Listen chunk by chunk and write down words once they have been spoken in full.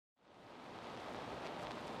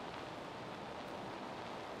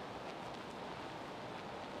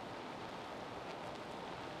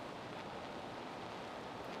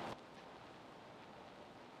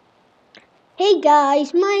Hey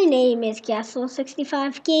guys, my name is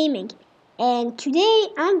Castle65 Gaming, and today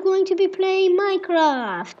I'm going to be playing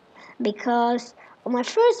Minecraft because on my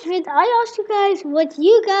first vid I asked you guys what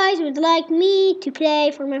you guys would like me to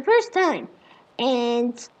play for my first time,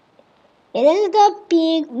 and it ended up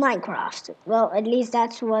being Minecraft. Well, at least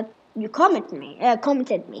that's what you commented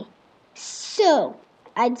me. So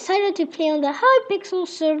I decided to play on the hypixel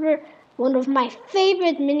server. One of my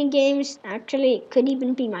favorite minigames, actually could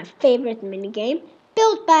even be my favorite minigame,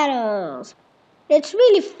 Build Battles. It's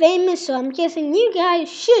really famous, so I'm guessing you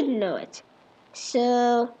guys should know it.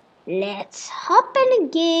 So let's hop in a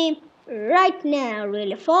game right now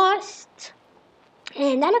really fast.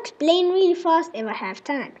 And I'll explain really fast if I have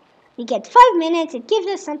time. We get 5 minutes, it gives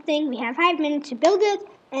us something, we have 5 minutes to build it,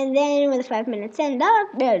 and then when the 5 minutes end up,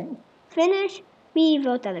 finish, we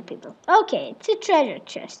vote other people. Okay, it's a treasure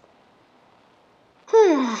chest.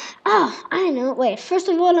 Oh, I know. Wait, first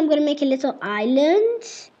of all, I'm gonna make a little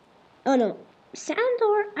island. Oh no, sand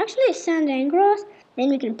or actually sand and grass. Then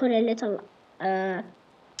we can put a little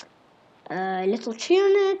tree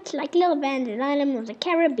on it, like little bandit island of the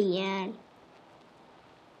Caribbean.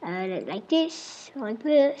 Like this, like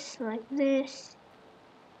this, like this,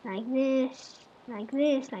 like this, like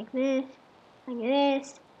this, like this, like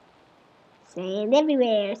this. Sand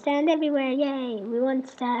everywhere, yay! We want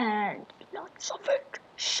sand, lots of it,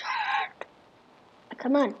 sand.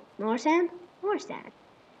 Come on, more sand, more sand.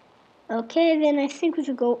 Okay, then I think we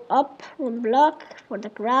should go up one block for the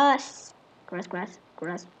grass. Grass.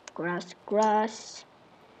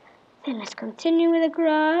 Then let's continue with the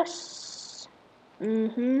grass.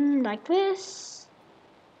 Like this.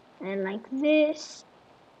 And like this.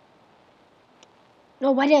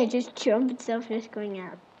 Oh, why did I just jump itself just going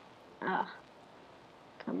out?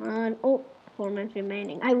 Come on. Oh, 4 minutes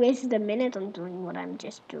remaining. I wasted a minute on doing what I'm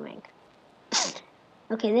just doing.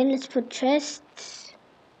 Okay, then let's put chests.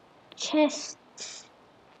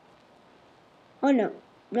 Oh no,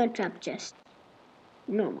 not trap chest.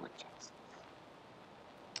 Normal chest.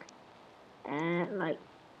 Like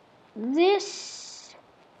this.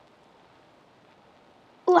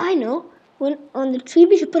 Oh, I know. When on the tree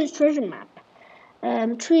we should put a treasure map.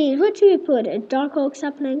 Trees. What should we put? A dark oak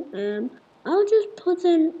sapling. I'll just put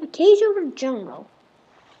in a cage over the jungle.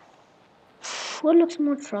 What looks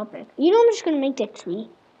more tropic? You know, I'm just gonna make that tree.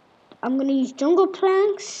 I'm gonna use jungle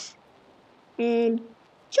planks and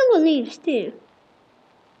jungle leaves too.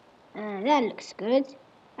 That looks good,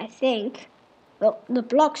 I think. Well, the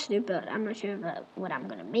blocks do, but I'm not sure about what I'm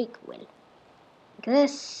gonna make will. Like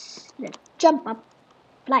this. Let's jump up.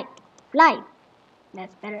 Fly.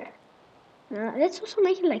 That's better. Let's also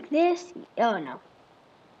make it like this. Oh no.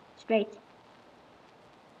 Straight.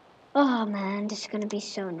 Oh man, this is gonna be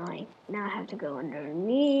so annoying. Now I have to go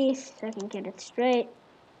underneath so I can get it straight.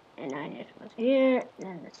 And I just was here.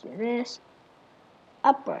 Then let's do this.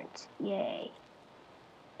 Upwards. Yay.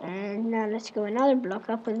 And now let's go another block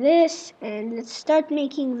up with this. And let's start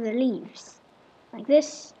making the leaves. Like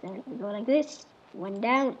this. Then we go like this. One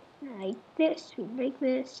down. Like this. We break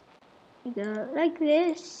this. We go like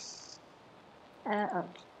this.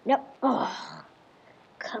 Nope. Oh,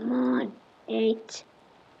 come on. 8.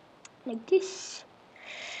 Like this.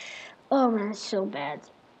 Oh man, it's so bad.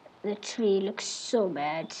 The tree looks so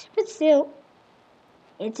bad. But still,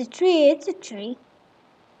 it's a tree.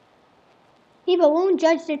 People won't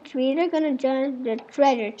judge the tree, they're gonna judge the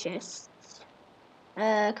treasure chests.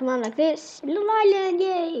 Come on, like this. Little island,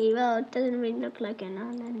 yay! Well, it doesn't really look like an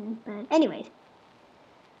island, but anyways.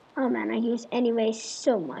 Oh man, I use anyways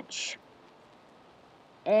so much.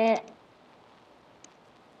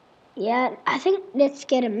 Yeah, I think let's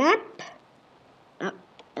get a map.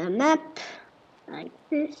 A map like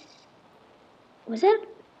this. Was that?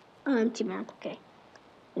 Oh, empty map. Okay.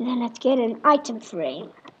 And then let's get an item frame.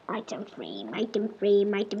 Item frame.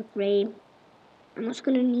 I'm just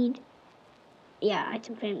gonna need. Yeah,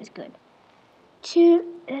 item frame is good. 2.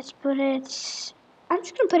 Let's put it. I'm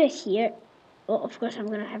just gonna put it here. Well, of course, I'm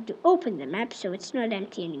gonna have to open the map so it's not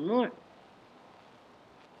empty anymore.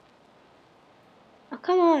 Oh,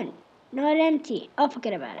 come on. Not empty. Oh,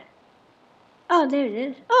 forget about it. Oh, there it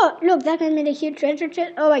is. Oh, look, that guy made a huge treasure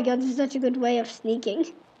chest. Oh my god, this is such a good way of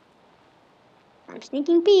sneaking. I'm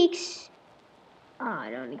sneaking peeks. Oh,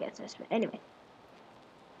 it only gets this. But anyway.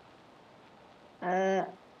 Oh,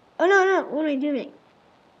 no. What am I doing?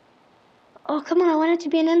 Oh, come on. I want it to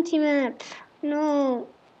be an empty map. No.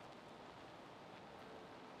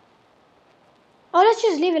 Oh, let's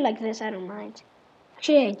just leave it like this. I don't mind.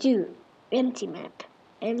 Actually, I do. Empty map.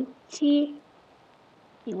 Empty.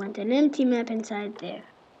 You want an empty map inside there.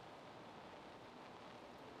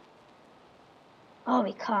 Oh,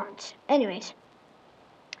 we can't. Anyways.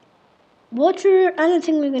 Water, I don't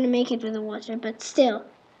think we're going to make it with the water, but still.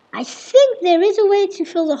 I think there is a way to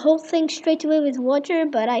fill the whole thing straight away with water,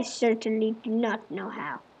 but I certainly do not know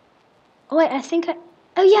how. Oh wait,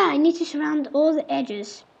 oh yeah, I need to surround all the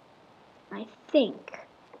edges. I think.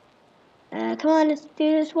 Come on, let's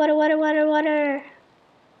do this. Water, water, water, water.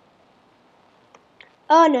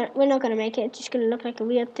 Oh no, we're not gonna make it. It's just gonna look like a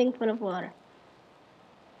weird thing full of water.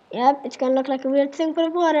 Yep, it's gonna look like a weird thing full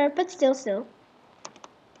of water, but still.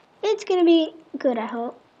 It's gonna be good, I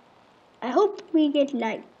hope. I hope we get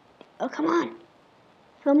light. Oh, come on.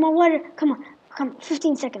 Fill more water. Come on.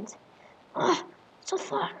 15 seconds. Oh, so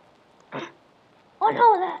far. Oh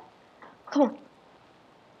no, that. Come on.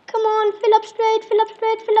 Come on, fill up straight, fill up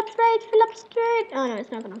straight, fill up straight, fill up straight. Oh no,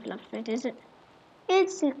 it's not gonna fill up straight, is it?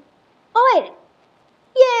 It's not. Oh wait.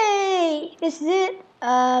 Yay! This is it.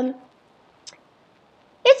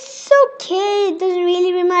 It's okay. It doesn't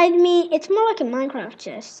really remind me. It's more like a Minecraft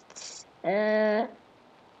chest. Yeah,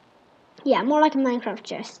 more like a Minecraft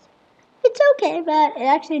chest. It's okay, but it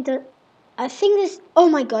actually does. I think this. Oh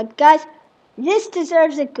my god, guys, this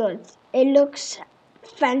deserves a good. It looks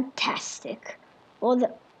fantastic. All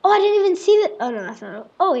the. Oh, I didn't even see that. Oh no, I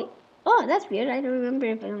thought. Oh wait. Oh, that's weird. I don't remember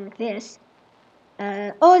it being like this.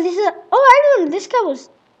 Oh, this is. Oh, I remember. This guy was.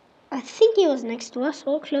 I think he was next to us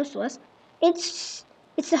or close to us. It's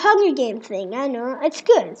the Hunger Game thing. I know. It's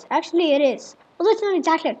good. Actually, it is. Although it's not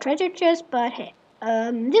exactly a treasure chest, but hey,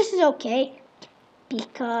 this is okay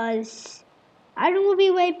because iron will be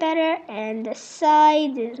way better, and the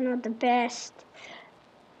side is not the best.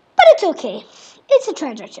 But it's okay. It's a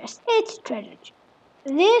treasure chest. It's a treasure chest.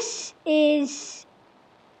 This is...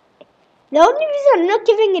 The only reason I'm not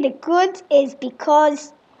giving it a good is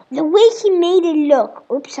because the way he made it look.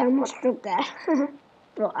 Oops, I almost broke that.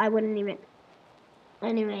 Well, I wouldn't even.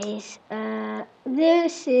 Anyways,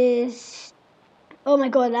 this is... Oh my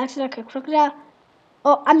god, that's like a crocodile.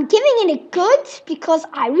 Oh, I'm giving it a good because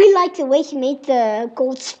I really like the way he made the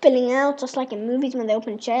gold spilling out, just like in movies when they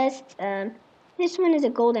open chests. This one is a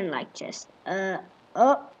golden light chest.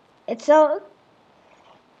 Oh, it's so...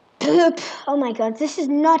 Poop. Oh my god, this is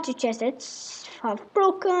not your chest. It's half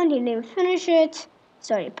broken. You didn't finish it.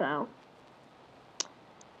 Sorry, pal.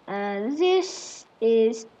 This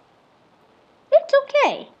is... It's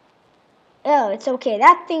okay. Oh, it's okay.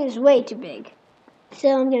 That thing is way too big.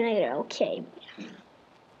 So I'm gonna get it okay.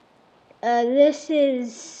 This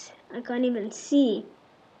is... I can't even see.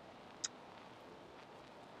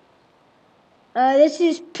 This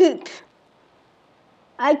is poop.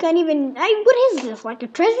 I can't even... what is this? Like a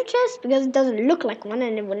treasure chest? Because it doesn't look like one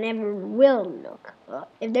and it never will look.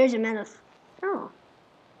 If there's a man of... Oh.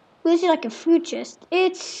 This is like a fruit chest.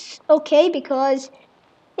 It's okay because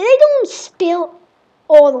they don't spill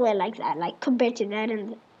all the way like that. Like compared to that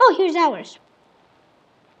and... Oh, here's ours.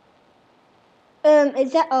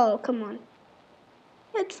 Is that... Oh, come on.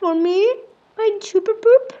 That's for me. I'm super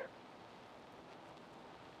poop.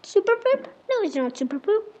 Super poop? No, it's not super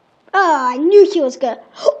poop. Oh, I knew he was good.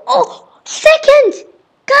 Oh, second!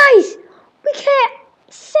 Guys, we can't.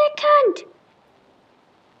 Second!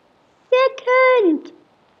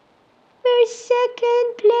 We're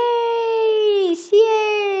second place!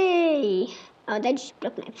 Yay! Oh, that just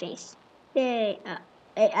broke my face. Yay.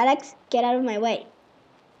 Hey, Alex, get out of my way.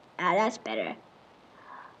 That's better.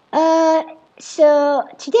 So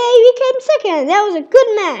today we came second. That was a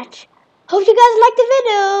good match. Hope you guys liked the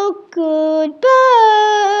video.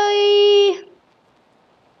 Goodbye.